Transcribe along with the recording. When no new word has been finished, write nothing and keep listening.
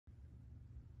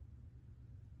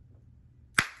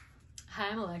Hi,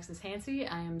 I'm Alexis Hansey.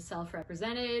 I am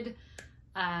self-represented.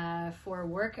 For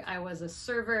work, I was a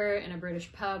server in a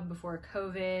British pub before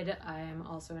COVID. I am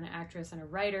also an actress and a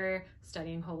writer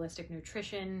studying holistic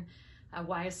nutrition.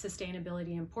 Why is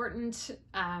sustainability important?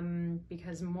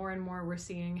 Because more and more we're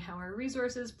seeing how our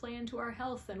resources play into our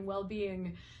health and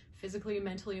well-being, physically,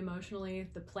 mentally,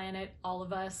 emotionally, the planet, all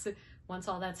of us. Once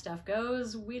all that stuff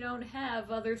goes, we don't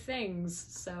have other things,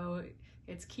 so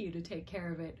it's key to take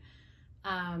care of it.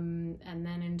 And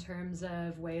then in terms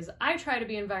of ways I try to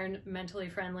be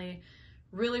environmentally friendly,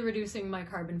 really reducing my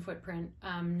carbon footprint,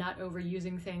 not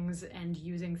overusing things and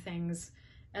using things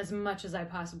as much as I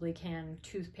possibly can.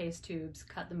 Toothpaste tubes,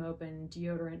 cut them open,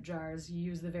 deodorant jars,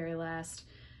 use the very last.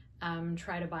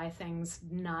 Try to buy things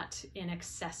not in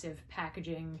excessive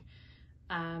packaging.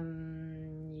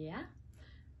 Yeah,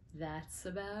 that's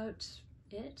about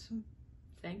it.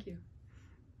 Thank you.